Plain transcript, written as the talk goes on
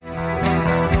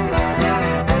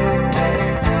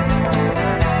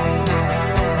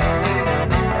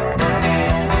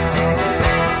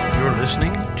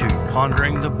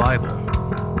Bible.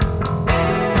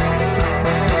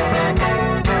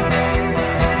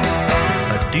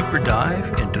 A deeper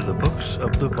dive into the books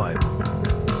of the Bible.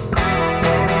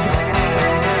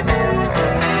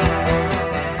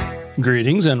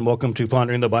 Greetings and welcome to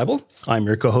Pondering the Bible. I'm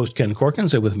your co-host Ken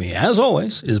Corkins, and with me, as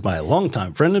always, is my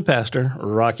longtime friend and pastor,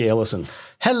 Rocky Ellison.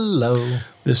 Hello.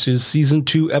 This is Season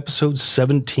 2, Episode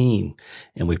 17,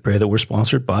 and we pray that we're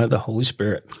sponsored by the Holy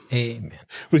Spirit. Amen.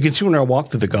 We continue our walk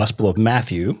through the Gospel of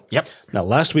Matthew. Yep. Now,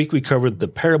 last week we covered the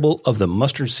parable of the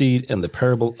mustard seed and the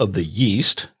parable of the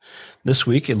yeast. This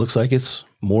week, it looks like it's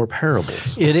more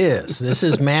parables. It is. This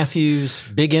is Matthew's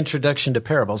big introduction to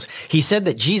parables. He said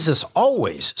that Jesus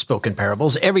always spoke in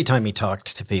parables every time he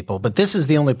talked to people, but this is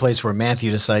the only place where Matthew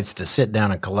decides to sit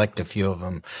down and collect a few of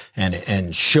them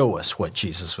and show us what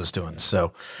Jesus was doing.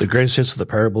 So The greatest hits of the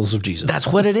parables of Jesus. that's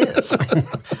what it is,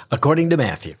 according to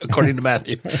Matthew. According to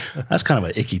Matthew. That's kind of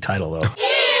an icky title, though.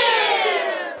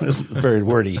 It's very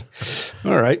wordy.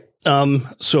 All right.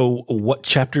 So what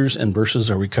chapters and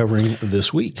verses are we covering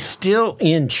this week? Still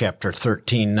in chapter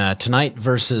 13 tonight,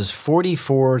 verses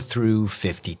 44 through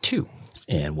 52.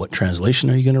 And what translation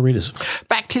are you going to read us?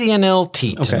 Back to the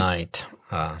NLT tonight,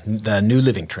 the New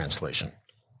Living Translation.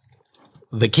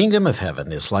 The kingdom of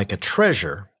heaven is like a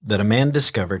treasure that a man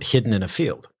discovered hidden in a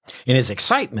field. In his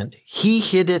excitement, he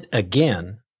hid it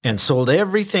again and sold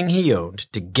everything he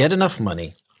owned to get enough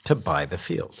money to buy the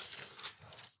field.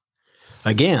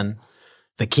 Again,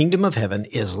 the kingdom of heaven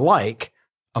is like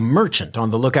a merchant on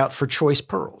the lookout for choice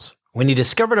pearls. When he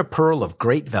discovered a pearl of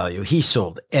great value, he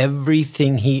sold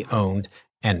everything he owned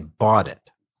and bought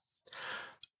it.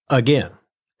 Again,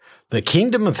 the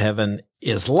kingdom of heaven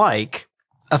is like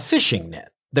a fishing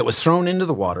net that was thrown into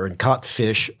the water and caught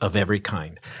fish of every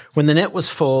kind. When the net was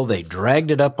full, they dragged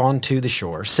it up onto the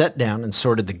shore, sat down and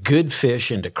sorted the good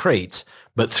fish into crates,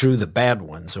 but threw the bad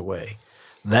ones away.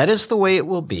 That is the way it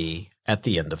will be at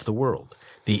the end of the world.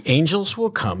 The angels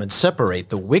will come and separate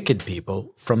the wicked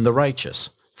people from the righteous,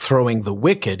 throwing the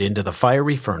wicked into the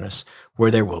fiery furnace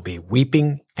where there will be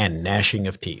weeping and gnashing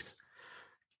of teeth.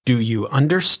 Do you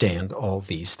understand all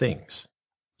these things?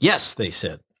 Yes, they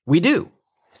said, we do.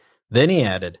 Then he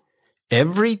added,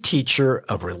 every teacher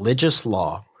of religious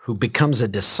law who becomes a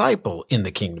disciple in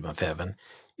the kingdom of heaven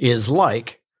is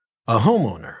like a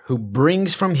homeowner who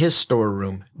brings from his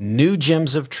storeroom new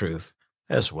gems of truth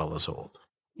as well as old.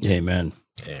 Amen.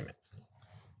 Amen.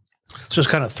 So there's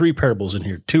kind of three parables in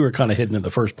here. Two are kind of hidden in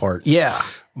the first part. Yeah.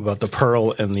 About the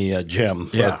pearl and the gem.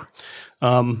 Yeah.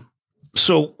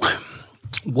 So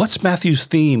what's Matthew's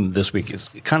theme this week? It's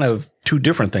kind of two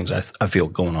different things I feel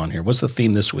going on here. What's the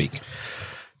theme this week?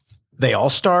 They all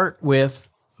start with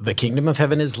the kingdom of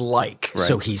heaven is like. Right.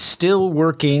 So he's still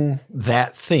working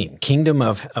that theme, kingdom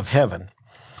of heaven.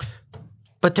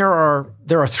 But there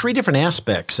are three different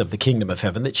aspects of the kingdom of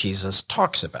heaven that Jesus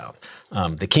talks about.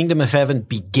 The kingdom of heaven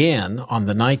began on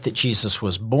the night that Jesus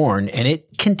was born, and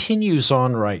it continues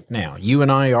on right now. You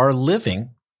and I are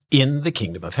living in the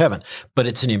kingdom of heaven, but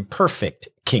it's an imperfect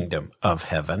kingdom of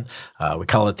heaven. We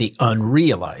call it the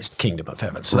unrealized kingdom of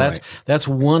heaven. So that's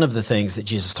one of the things that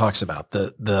Jesus talks about,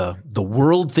 the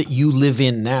world that you live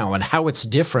in now and how it's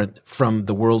different from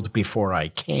the world before I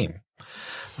came.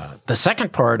 The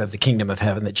second part of the kingdom of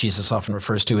heaven that Jesus often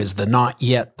refers to is the not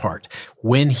yet part,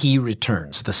 when he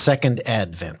returns, the second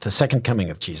advent, the second coming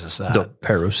of Jesus. The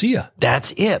parousia.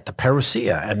 That's it, the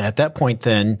parousia. And at that point,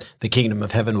 then, the kingdom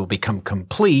of heaven will become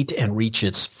complete and reach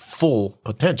its full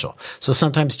potential. So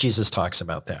sometimes Jesus talks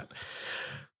about that.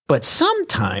 But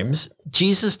sometimes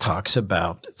Jesus talks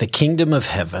about the kingdom of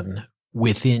heaven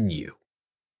within you.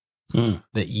 That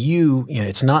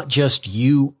it's not just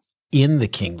you in the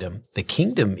kingdom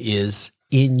is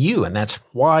in you. And that's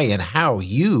why and how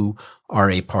you are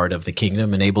a part of the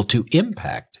kingdom and able to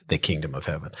impact the kingdom of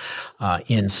heaven.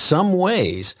 In some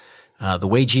ways, the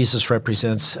way Jesus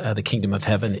represents the kingdom of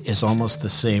heaven is almost the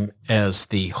same as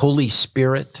the Holy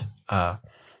Spirit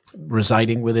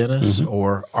residing within us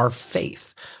or our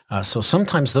faith. So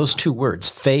sometimes those two words,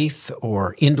 faith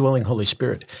or indwelling Holy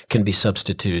Spirit, can be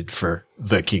substituted for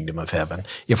the kingdom of heaven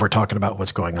if we're talking about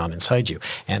what's going on inside you.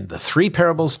 And the three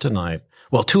parables tonight,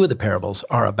 well, two of the parables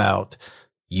are about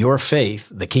your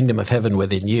faith, the kingdom of heaven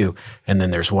within you, and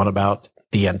then there's one about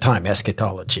the end time,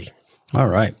 eschatology. All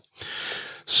right.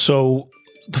 So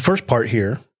the first part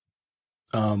here,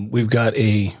 we've got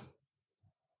a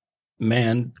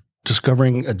man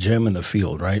discovering a gem in the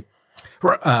field, right?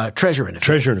 Treasure in a field.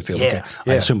 Treasure in a field. Yeah, Okay.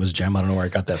 yeah. I assume it was gem. I don't know where I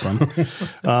got that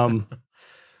from.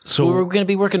 So we're going to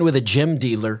be working with a gem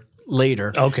dealer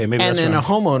later. Okay, maybe and that's then right. a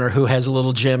homeowner who has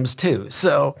little gems too.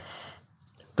 So,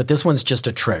 but this one's just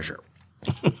a treasure.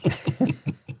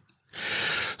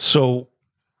 So,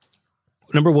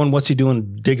 number one, what's he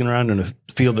doing digging around in a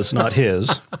field that's not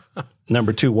his?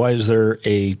 Number two, why is there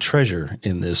a treasure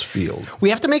in this field?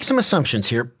 We have to make some assumptions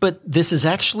here, but this is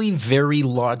actually very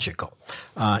logical.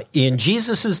 In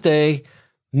Jesus' day,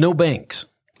 no banks.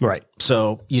 Right.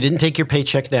 So you didn't take your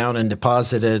paycheck down and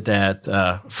deposit it at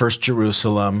First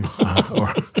Jerusalem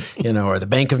or the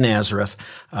Bank of Nazareth.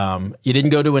 You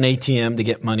didn't go to an ATM to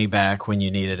get money back when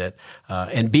you needed it.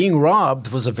 And being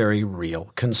robbed was a very real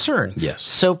concern. Yes.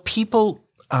 So people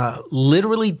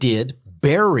literally did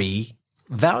bury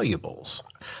valuables.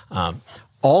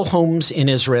 All homes in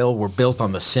Israel were built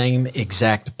on the same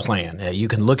exact plan. You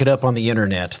can look it up on the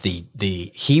internet.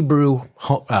 The Hebrew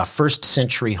first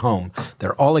century home,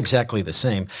 they're all exactly the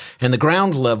same. And the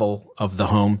ground level of the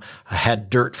home had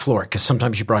dirt floor because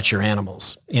sometimes you brought your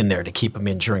animals in there to keep them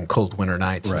in during cold winter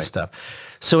nights and stuff.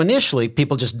 So initially,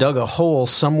 people just dug a hole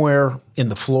somewhere in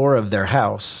the floor of their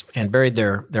house and buried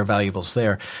their valuables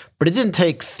there. But it didn't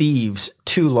take thieves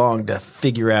too long to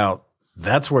figure out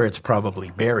that's where it's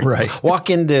probably buried. Right. Walk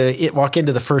into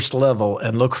the first level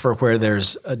and look for where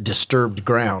there's a disturbed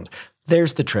ground.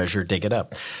 There's the treasure, dig it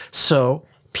up. So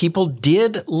people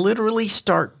did literally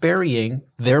start burying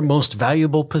their most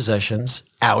valuable possessions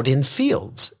out in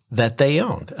fields that they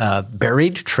owned.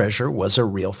 Buried treasure was a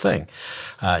real thing.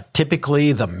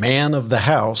 Typically, the man of the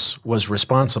house was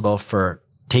responsible for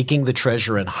taking the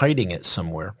treasure and hiding it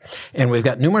somewhere. And we've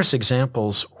got numerous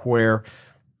examples where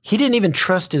he didn't even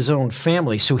trust his own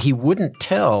family, so he wouldn't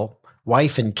tell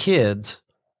wife and kids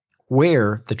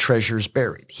where the treasure's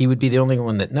buried. He would be the only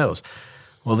one that knows.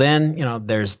 Well, then,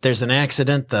 there's an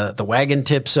accident, the wagon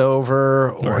tips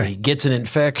over, or he gets an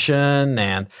infection,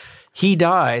 and he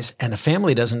dies, and the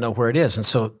family doesn't know where it is. And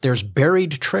so there's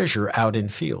buried treasure out in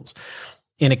fields.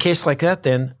 In a case like that,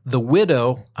 then, the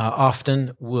widow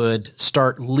often would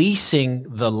start leasing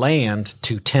the land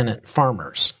to tenant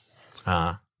farmers.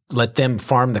 Let them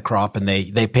farm the crop, and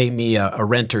they pay me a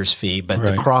renter's fee, but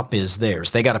the crop is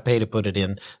theirs. They got to pay to put it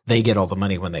in. They get all the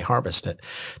money when they harvest it.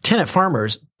 Tenant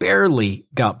farmers barely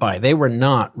got by. They were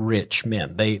not rich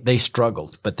men. They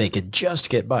struggled, but they could just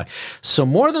get by. So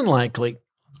more than likely,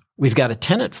 we've got a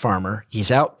tenant farmer.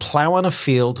 He's out plowing a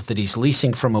field that he's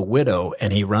leasing from a widow,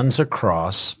 and he runs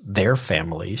across their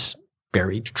family's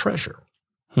buried treasure.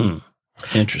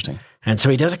 Interesting. And so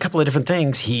he does a couple of different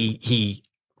things. He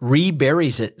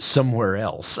reburies it somewhere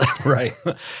else. Right.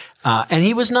 And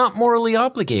he was not morally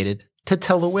obligated to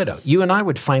tell the widow. You and I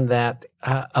would find that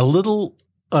a little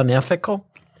unethical.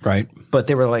 Right. But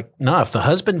they were like, no, if the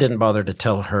husband didn't bother to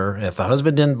tell her, if the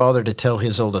husband didn't bother to tell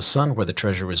his oldest son where the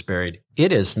treasure was buried,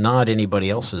 it is not anybody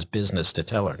else's business to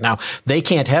tell her. Now, they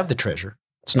can't have the treasure.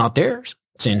 It's not theirs.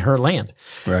 It's in her land.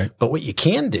 Right. But what you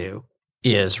can do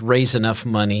is raise enough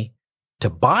money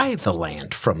to buy the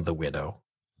land from the widow.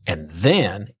 And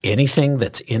then anything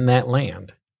that's in that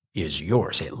land is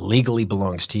yours. It legally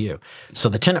belongs to you. So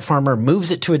the tenant farmer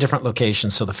moves it to a different location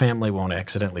so the family won't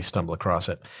accidentally stumble across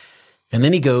it. And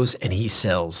then he goes and he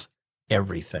sells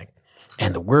everything.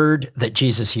 And the word that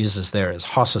Jesus uses there is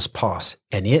hosos pos,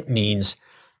 and it means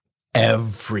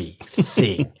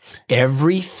everything.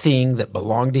 Everything that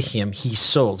belonged to him, he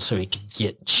sold so he could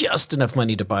get just enough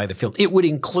money to buy the field. It would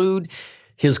include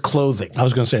his clothing. I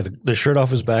was going to say the shirt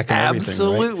off his back and everything.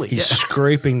 Absolutely. Right? He's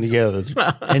scraping together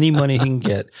any money he can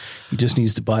get. He just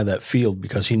needs to buy that field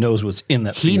because he knows what's in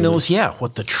that field. He knows,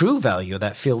 what the true value of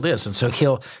that field is. And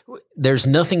so there's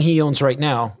nothing he owns right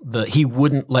now that he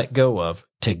wouldn't let go of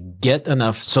to get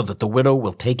enough so that the widow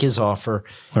will take his offer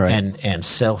and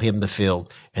sell him the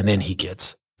field. And then he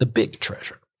gets the big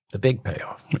treasure, the big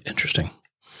payoff. Interesting.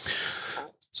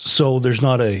 So there's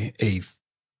not a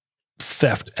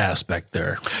theft aspect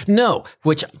there. No,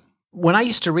 which when I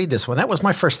used to read this one, that was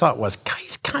my first thought was,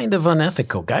 guy's kind of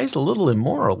unethical. Guy's a little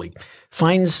immoral. He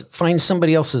finds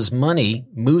somebody else's money,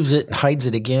 moves it, hides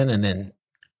it again, and then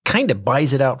kind of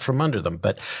buys it out from under them.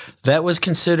 But that was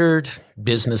considered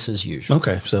business as usual.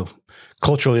 Okay. So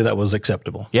culturally that was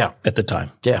acceptable. Yeah. At the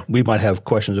time. Yeah. We might have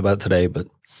questions about it today, but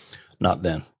not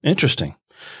then. Interesting.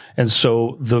 And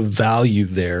so the value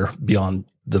there beyond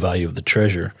the value of the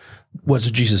treasure,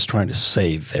 what's Jesus trying to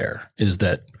say there is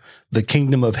that the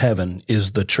kingdom of heaven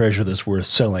is the treasure that's worth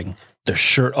selling the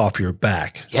shirt off your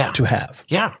back to have.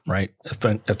 Yeah. Right?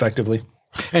 Effectively.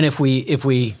 And if we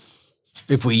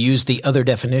use the other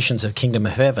definitions of kingdom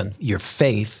of heaven, your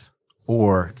faith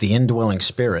or the indwelling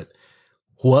spirit,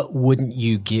 what wouldn't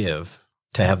you give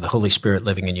to have the Holy Spirit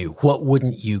living in you? What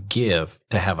wouldn't you give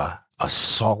to have a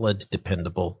solid,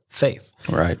 dependable faith?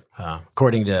 Right.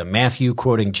 According to Matthew,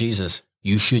 quoting Jesus,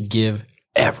 you should give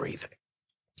everything.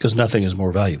 Because nothing is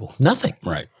more valuable. Nothing.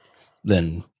 Right.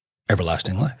 Than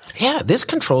everlasting life. Yeah, this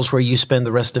controls where you spend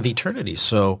the rest of eternity.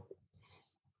 So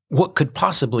what could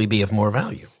possibly be of more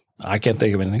value? I can't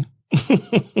think of anything.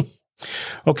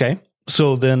 Okay.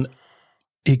 So then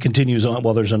he continues on.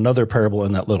 Well, there's another parable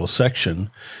in that little section.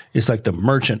 It's like the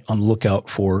merchant on the lookout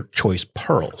for choice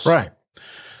pearls. Right.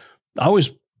 I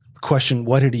always question,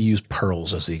 why did he use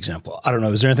pearls as the example? I don't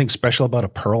know. Is there anything special about a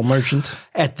pearl merchant?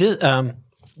 At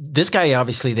this guy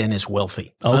obviously then is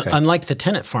wealthy. Okay. Unlike the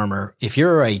tenant farmer, if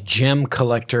you're a gem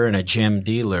collector and a gem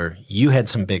dealer, you had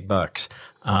some big bucks.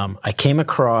 I came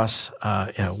across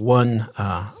one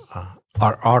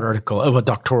article of a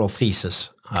doctoral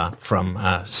thesis from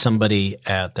somebody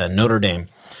at Notre Dame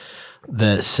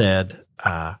that said,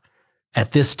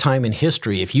 at this time in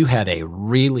history, if you had a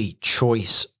really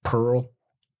choice pearl,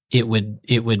 it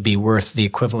would be worth the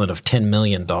equivalent of $10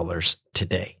 million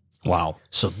today. Wow.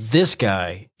 So this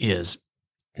guy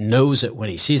knows it when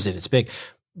he sees it. It's big,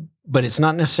 but it's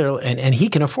not necessarily, and he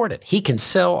can afford it. He can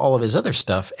sell all of his other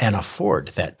stuff and afford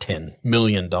that $10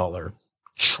 million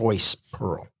choice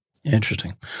pearl.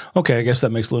 Interesting. Okay, I guess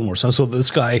that makes a little more sense. So this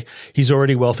guy, he's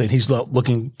already wealthy, and he's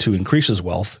looking to increase his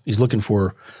wealth. He's looking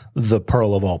for the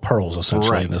pearl of all pearls,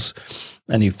 essentially, Right. in this.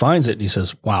 And he finds it, and he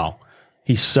says, wow.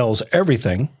 He sells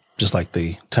everything, just like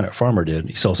the tenant farmer did.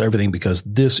 He sells everything because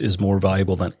this is more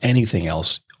valuable than anything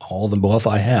else. All the wealth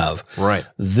I have, Right.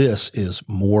 this is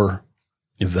more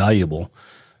valuable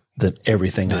than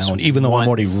everything I own. Even though I'm one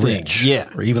already thing. rich, Yeah.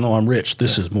 or even though I'm rich,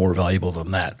 this is more valuable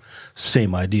than that.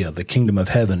 Same idea. The kingdom of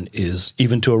heaven is,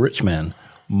 even to a rich man,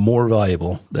 more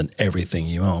valuable than everything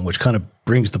you own, which kind of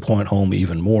brings the point home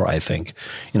even more, I think.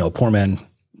 A poor man,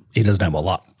 he doesn't have a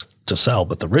lot to sell,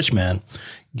 but the rich man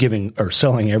giving or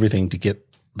selling everything to get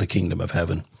the kingdom of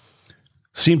heaven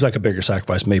seems like a bigger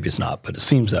sacrifice. Maybe it's not, but it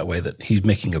seems that way, that he's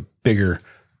making a bigger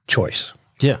choice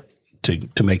Yeah.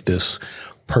 to make this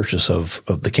purchase of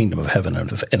the kingdom of heaven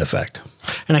in effect.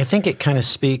 And I think it kind of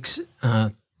speaks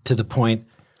to the point,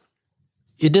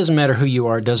 it doesn't matter who you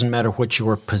are, doesn't matter what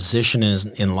your position is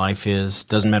in life is,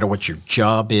 doesn't matter what your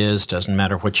job is, doesn't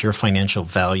matter what your financial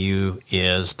value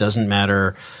is, doesn't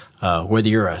matter whether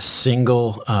you're a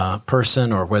single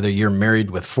person or whether you're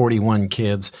married with 41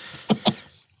 kids.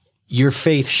 Your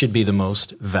faith should be the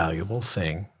most valuable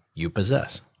thing you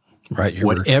possess. Right.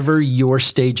 Whatever your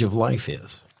stage of life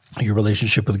is. Your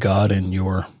relationship with God and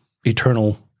your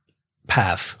eternal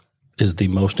path is the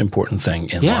most important thing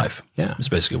in life. Yeah. It's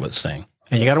basically what it's saying.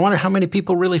 And you got to wonder how many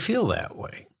people really feel that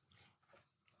way.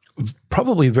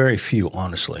 Probably very few,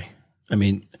 honestly. I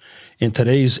mean, in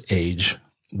today's age,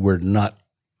 we're not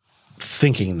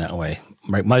thinking that way.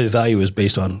 Right? My value is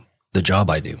based on the job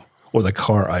I do, or the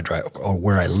car I drive, or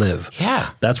where I live.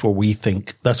 Yeah. That's where we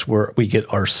think, that's where we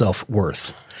get our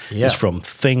self-worth. Yeah. Is from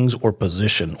things or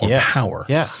position or power.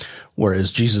 Yeah.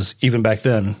 Whereas Jesus, even back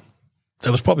then,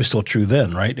 that was probably still true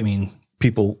then, right? I mean,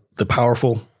 people, the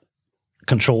powerful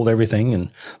controlled everything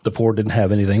and the poor didn't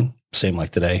have anything, same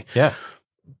like today. Yeah.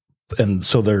 And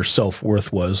so their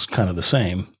self-worth was kind of the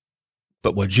same.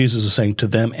 But what Jesus is saying to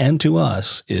them and to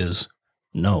us is,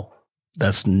 no,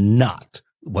 that's not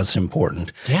what's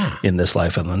important in this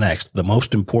life and the next. The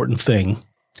most important thing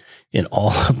in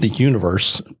all of the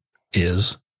universe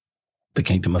is the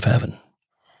kingdom of heaven.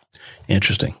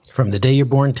 Interesting. From the day you're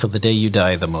born till the day you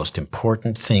die, the most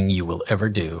important thing you will ever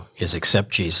do is accept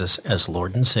Jesus as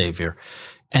Lord and Savior,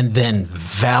 and then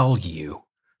value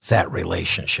that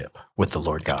relationship with the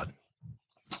Lord God.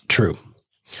 True.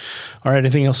 All right.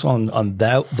 Anything else on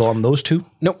those two?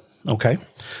 Nope. Okay.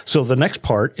 So the next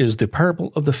part is the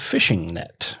parable of the fishing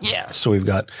net. Yeah. So we've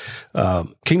got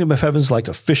kingdom of heaven's like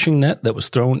a fishing net that was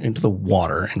thrown into the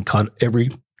water and caught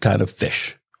every kind of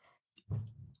fish.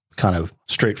 Kind of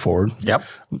straightforward. Yep.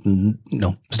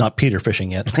 No, it's not Peter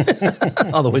fishing yet.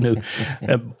 Although we knew.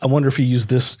 I wonder if he used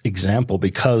this example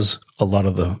because a lot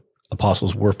of the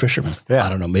apostles were fishermen. Yeah. I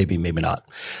don't know. Maybe not.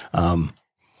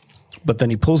 But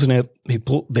then he pulls the net.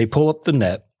 They pull up the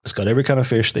net. It's got every kind of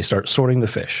fish. They start sorting the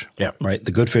fish. Yeah. Right.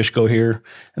 The good fish go here,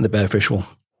 and the bad fish will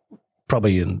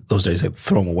probably in those days they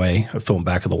throw them away or throw them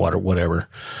back in the water, whatever.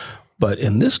 But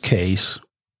in this case,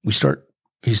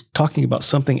 he's talking about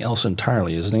something else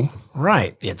entirely, isn't he?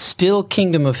 Right. It's still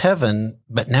kingdom of heaven,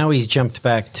 but now he's jumped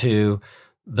back to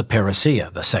the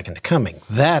parousia, the second coming,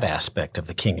 that aspect of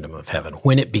the kingdom of heaven,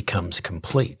 when it becomes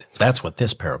complete. That's what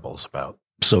this parable is about.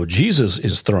 So Jesus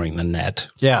is throwing the net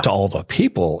to all the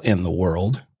people in the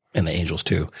world, and the angels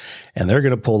too, and they're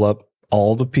going to pull up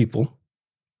all the people,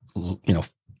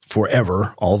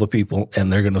 forever, all the people,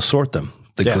 and they're going to sort them,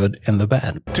 the good and the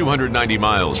bad. 290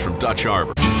 miles from Dutch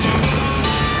Harbor.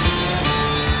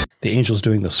 the angels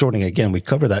doing the sorting again. We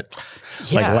covered that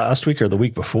like last week or the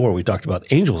week before. We talked about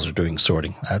angels are doing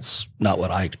sorting. That's not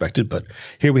what I expected, but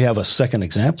here we have a second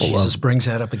example. Jesus brings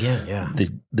that up again. Yeah,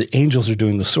 the angels are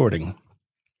doing the sorting,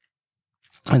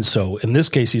 and so in this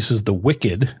case, he says the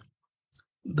wicked,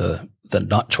 the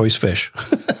not choice fish,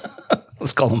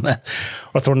 let's call them that,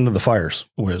 are thrown into the fires.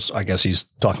 Whereas I guess he's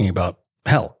talking about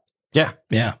hell. Yeah,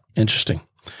 yeah, interesting.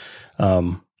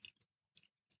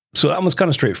 So that one's kind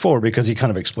of straightforward because he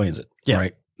kind of explains it,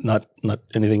 right? Not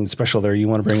anything special there you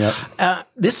want to bring up?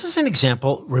 This is an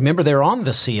example. Remember, they're on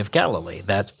the Sea of Galilee.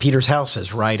 That Peter's house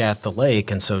is right at the lake,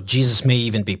 and so Jesus may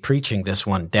even be preaching this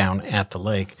one down at the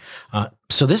lake.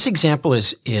 So this example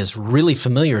is really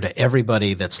familiar to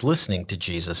everybody that's listening to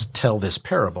Jesus tell this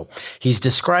parable. He's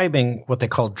describing what they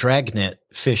call dragnet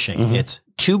fishing. Mm-hmm. It's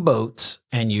two boats,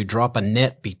 and you drop a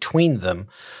net between them.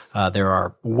 There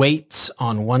are weights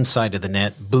on one side of the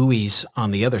net, buoys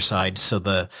on the other side. So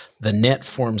the net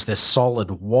forms this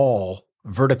solid wall,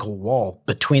 vertical wall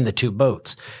between the two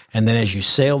boats. And then as you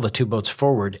sail the two boats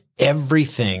forward,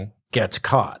 everything gets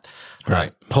caught.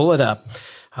 Right. Pull it up.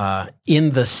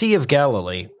 In the Sea of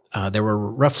Galilee, there were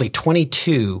roughly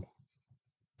 22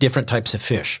 different types of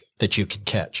fish that you could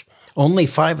catch. Only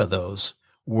 5 of those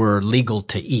were legal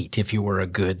to eat if you were a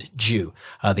good Jew.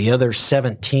 The other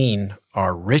 17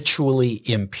 are ritually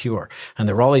impure. And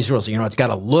there are all these rules. You know, it's got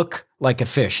to look like a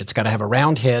fish. It's got to have a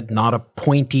round head, not a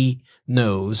pointy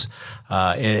nose.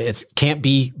 It can't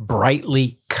be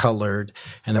brightly colored.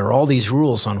 And there are all these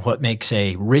rules on what makes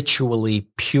a ritually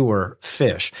pure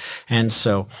fish. And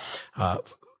so,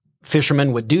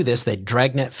 fishermen would do this. They'd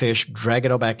dragnet fish, drag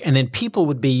it all back. And then people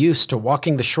would be used to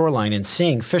walking the shoreline and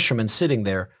seeing fishermen sitting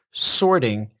there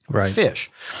sorting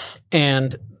fish.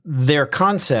 And their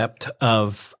concept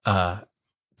of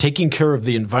taking care of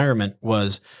the environment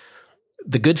was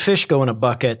the good fish go in a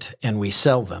bucket and we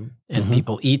sell them and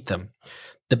people eat them.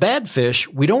 The bad fish,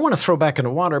 we don't want to throw back in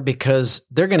the water because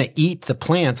they're going to eat the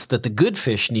plants that the good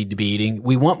fish need to be eating.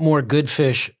 We want more good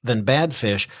fish than bad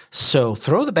fish. So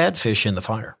throw the bad fish in the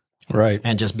fire. Right.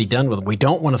 And just be done with them. We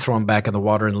don't want to throw them back in the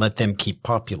water and let them keep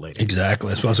populating. Exactly.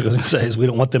 That's what I was going to say is we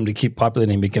don't want them to keep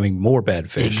populating and becoming more bad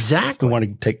fish. Exactly. We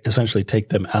want to essentially take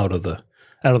them out of the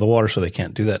water so they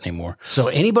can't do that anymore. So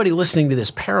anybody listening to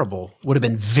this parable would have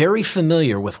been very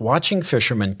familiar with watching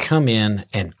fishermen come in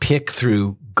and pick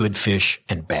through good fish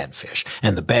and bad fish.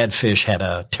 And the bad fish had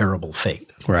a terrible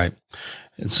fate. Right.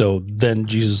 And so then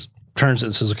Jesus turns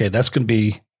and says, okay, that's going to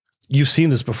be, you've seen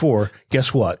this before.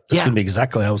 Guess what? It's going to be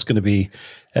exactly how it's going to be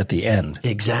at the end.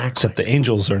 Exactly. Except the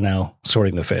angels are now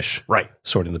sorting the fish. Right.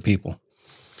 Sorting the people.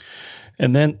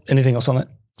 And then anything else on that?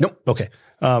 Nope. Okay.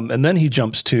 And then he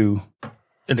jumps to,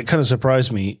 and it kind of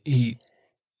surprised me.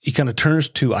 He kind of turns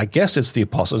to, I guess it's the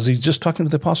apostles. He's just talking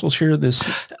to the apostles here.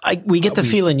 We get the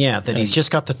feeling, that he's just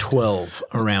got the 12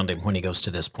 around him when he goes to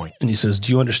this point. And he says,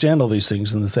 do you understand all these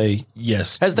things? And they say,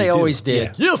 yes. As they always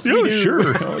did. Yeah. Yes, we do.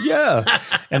 Sure. Oh, yeah.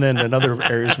 And then in other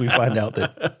areas, we find out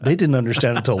that they didn't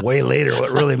understand until way later what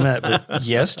it really meant. But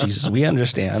yes, Jesus, we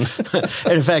understand.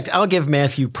 And in fact, I'll give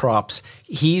Matthew props.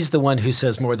 He's the one who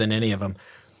says more than any of them,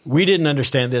 we didn't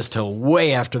understand this till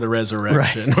way after the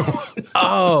resurrection. Right.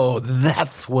 Oh,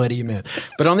 that's what he meant.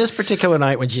 But on this particular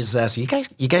night when Jesus asked, you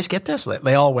guys get this?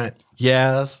 They all went,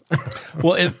 yes.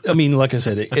 Well, like I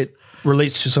said, it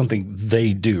relates to something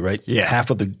they do, right? Yeah.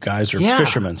 Half of the guys are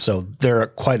fishermen, so they're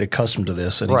quite accustomed to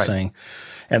this. And he's saying,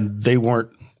 and they weren't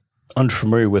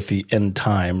unfamiliar with the end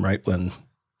time, right? When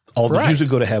all the Jews would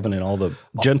go to heaven and all the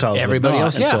Gentiles everybody would not.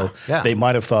 else, and so they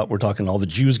might have thought we're talking all the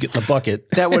Jews get in the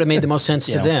bucket. That would have made the most sense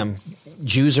to them.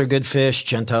 Jews are good fish,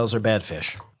 Gentiles are bad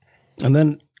fish. And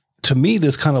then to me,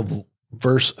 this kind of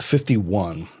verse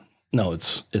 51, no,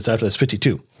 it's after this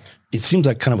 52. It seems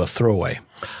like kind of a throwaway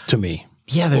to me.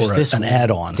 Yeah, there's an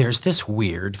add-on. There's this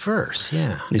weird verse,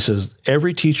 And he says,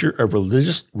 every teacher of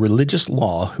religious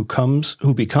law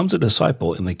who becomes a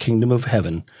disciple in the kingdom of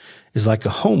heaven is like a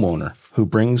homeowner who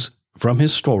brings from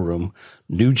his storeroom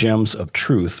new gems of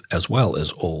truth as well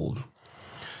as old.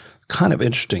 Kind of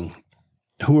interesting.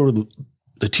 Who are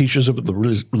the teachers of the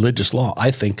religious law?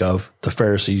 I think of the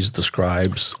Pharisees, the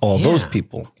scribes, all those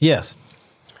people. Yes.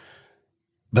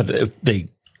 But if they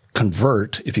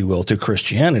convert, if you will, to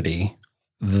Christianity,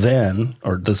 then,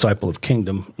 or disciple of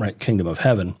kingdom, right? Kingdom of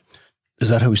heaven. Is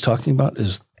that who he's talking about?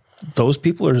 Is those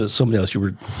people, or is it somebody else?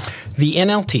 The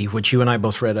NLT, which you and I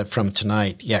both read from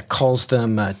tonight, calls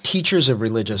them teachers of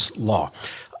religious law.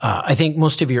 I think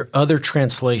most of your other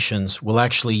translations will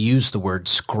actually use the word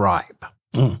scribe.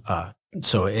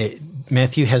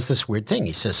 Matthew has this weird thing.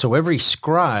 He says, so every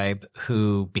scribe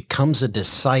who becomes a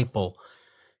disciple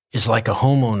is like a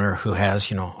homeowner who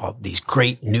has, all these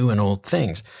great new and old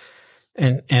things.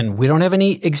 And we don't have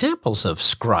any examples of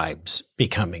scribes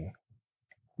becoming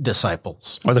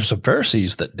disciples. Well, there's some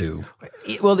Pharisees that do.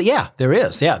 Well, yeah, there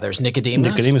is. Yeah, there's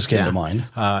Nicodemus. Nicodemus came to mind.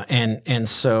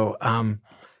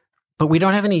 But we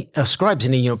don't have any scribes,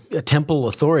 any temple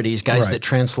authorities, guys that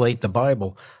translate the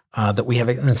Bible that we have.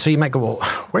 And so you might go, well,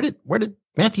 where did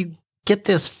Matthew get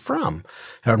this from?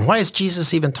 And why is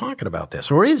Jesus even talking about this?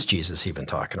 Or is Jesus even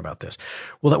talking about this?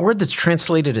 Well, that word that's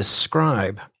translated as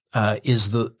scribe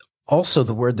is also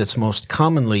the word that's most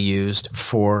commonly used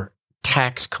for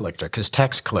tax collector, because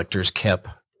tax collectors kept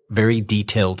very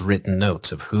detailed written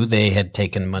notes of who they had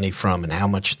taken money from and how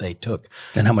much they took.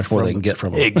 And how much more they can get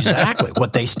from them. Exactly.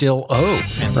 What they still owe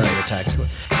and pay the tax.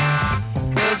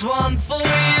 There's one for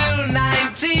you,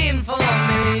 19 for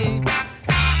me.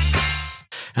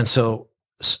 And so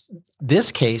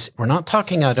this case, we're not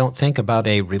talking, I don't think, about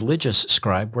a religious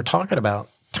scribe. We're talking about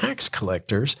tax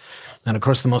collectors. And of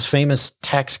course, the most famous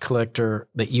tax collector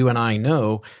that you and I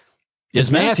know is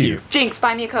Matthew. Jinx,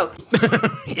 buy me a Coke.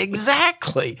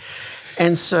 Exactly.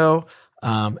 And so,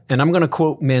 and I'm going to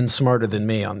quote men smarter than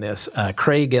me on this,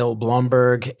 Craig L.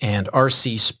 Blomberg and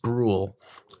R.C. Sproul,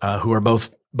 who are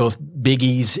both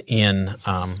biggies in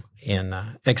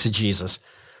exegesis,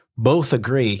 both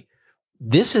agree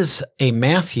this is a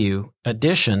Matthew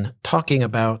edition talking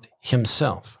about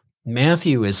himself.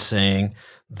 Matthew is saying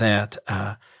that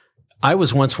I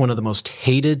was once one of the most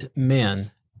hated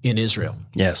men in Israel.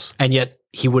 Yes. And yet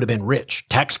he would have been rich.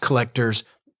 Tax collectors,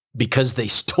 because they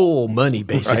stole money,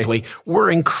 basically,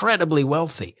 were incredibly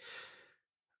wealthy.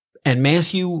 And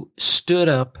Matthew stood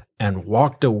up and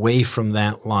walked away from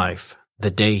that life the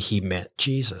day he met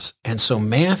Jesus. And so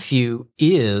Matthew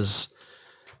is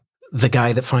the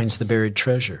guy that finds the buried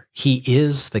treasure. He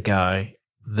is the guy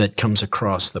that comes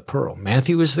across the pearl.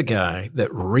 Matthew is the guy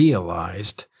that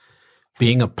realized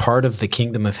being a part of the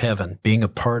kingdom of heaven, being a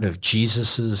part of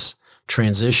Jesus's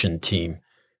transition team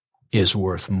is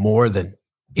worth more than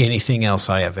anything else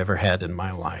I have ever had in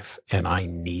my life. And I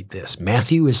need this.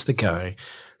 Matthew is the guy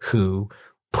who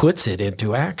puts it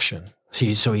into action.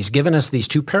 So he's given us these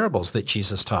two parables that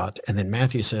Jesus taught. And then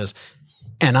Matthew says,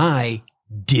 and I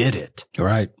did it.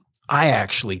 Right. I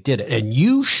actually did it. And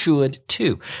you should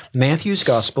too. Matthew's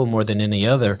gospel, more than any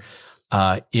other,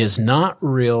 is not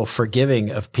real forgiving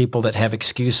of people that have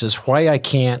excuses why I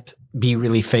can't be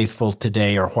really faithful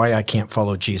today or why I can't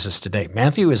follow Jesus today.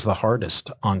 Matthew is the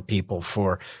hardest on people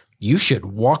for you should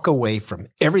walk away from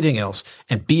everything else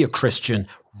and be a Christian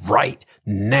right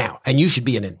now. And you should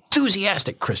be an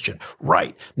enthusiastic Christian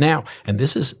right now. And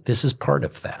this is part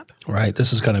of that. Right.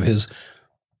 This is kind of his,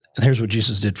 and here's what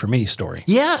Jesus did for me story.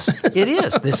 Yes, it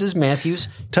is. This is Matthew's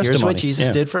testimony. Here's what Jesus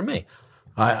did for me.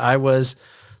 I was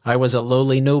a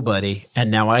lowly nobody, and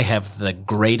now I have the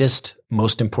greatest,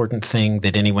 most important thing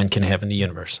that anyone can have in the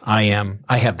universe. I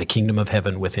have the kingdom of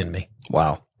heaven within me.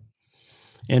 Wow.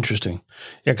 Interesting.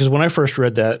 Yeah, because when I first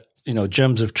read that,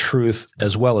 gems of truth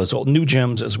as well as old, new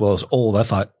gems as well as old, I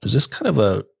thought, is this kind of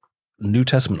a New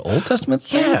Testament, Old Testament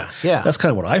thing? Yeah. That's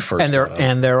kind of what I first thought of.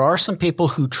 And there are some people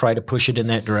who try to push it in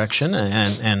that direction,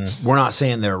 and we're not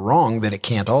saying they're wrong, that it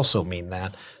can't also mean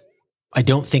that. I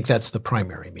don't think that's the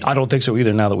primary meaning. I don't think so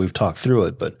either now that we've talked through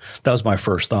it, but that was my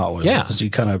first thought was you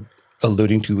kind of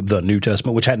alluding to the New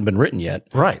Testament, which hadn't been written yet.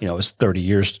 Right. It's 30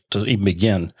 years to even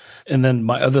begin. And then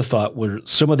my other thought were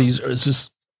some of these is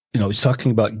just, he's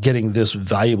talking about getting this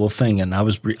valuable thing. And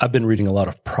I've been reading a lot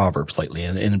of Proverbs lately,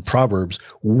 and in Proverbs,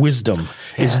 wisdom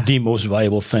is the most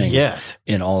valuable thing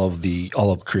in all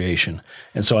of creation.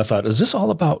 And so I thought, is this all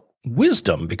about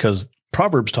wisdom? Because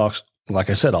Proverbs talks, like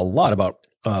I said, a lot about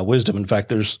wisdom. In fact,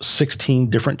 there's 16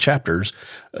 different chapters,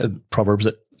 Proverbs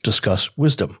that discuss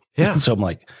wisdom. Yeah. So I'm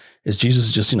like, is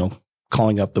Jesus just,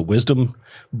 calling up the wisdom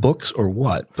books or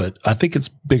what? But I think it's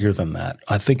bigger than that.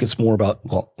 I think it's more about,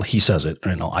 well, he says it,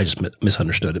 I just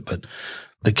misunderstood it, but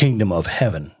the kingdom of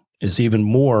heaven is even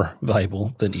more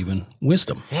valuable than even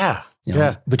wisdom. Yeah.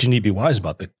 But you need to be wise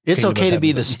about It's okay to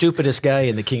be the stupidest guy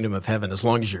in the kingdom of heaven as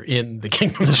long as you're in the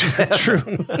kingdom of heaven. True.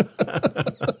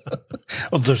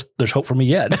 Well, there's hope for me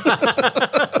yet.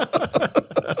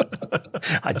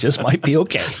 I just might be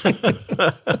okay.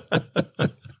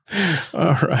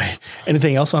 All right.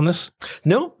 Anything else on this?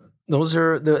 No. Those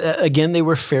are, again, they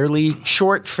were fairly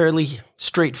short, fairly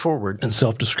straightforward. And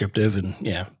self-descriptive and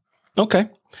yeah. Okay.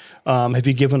 Have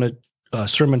you given a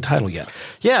sermon title yet?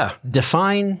 Yeah.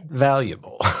 Define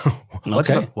valuable.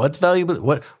 What's valuable?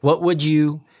 What would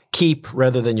you keep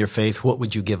rather than your faith? What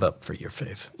would you give up for your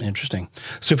faith? Interesting.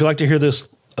 So if you'd like to hear this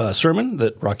sermon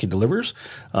that Rocky delivers,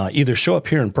 either show up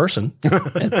here in person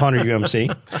at Ponder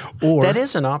UMC, or That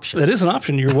is an option. that is an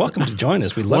option. You're welcome to join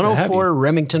us. We'd love to have 104 you.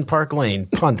 Remington Park Lane,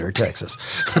 Ponder, Texas.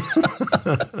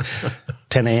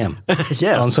 10 a.m.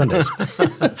 Yes. on Sundays.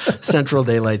 Central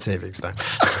Daylight Savings Time.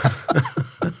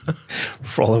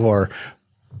 For all of our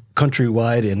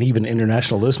countrywide and even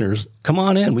international listeners, come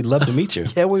on in. We'd love to meet you.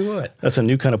 Yeah, we would. That's a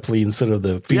new kind of plea instead of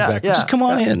the feedback. yeah, Just come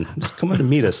on in. Just come in and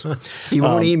meet us. If you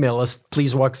won't email us,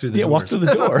 please walk through the Yeah, doors. walk through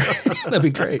the door. That'd be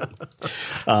great.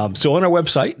 So on our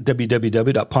website,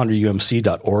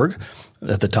 www.ponderumc.org,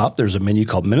 at the top, there's a menu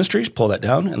called Ministries. Pull that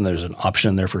down, and there's an option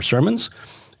in there for sermons.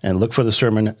 And look for the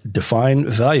sermon, Define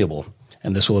Valuable.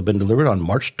 And this will have been delivered on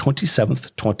March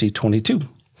 27th, 2022.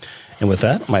 And with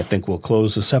that, I think we'll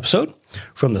close this episode.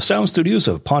 From the sound studios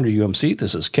of Ponder UMC,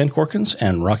 this is Ken Corkins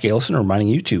and Rocky Ellison reminding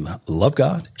you to love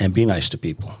God and be nice to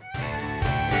people.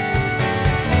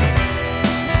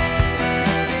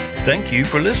 Thank you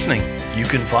for listening. You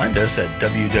can find us at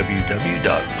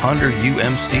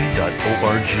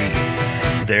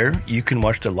www.ponderumc.org. There, you can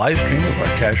watch the live stream of our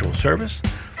casual service,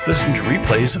 listen to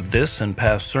replays of this and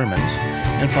past sermons,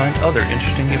 and find other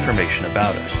interesting information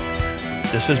about us.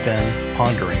 This has been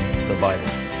Pondering the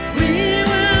Bible.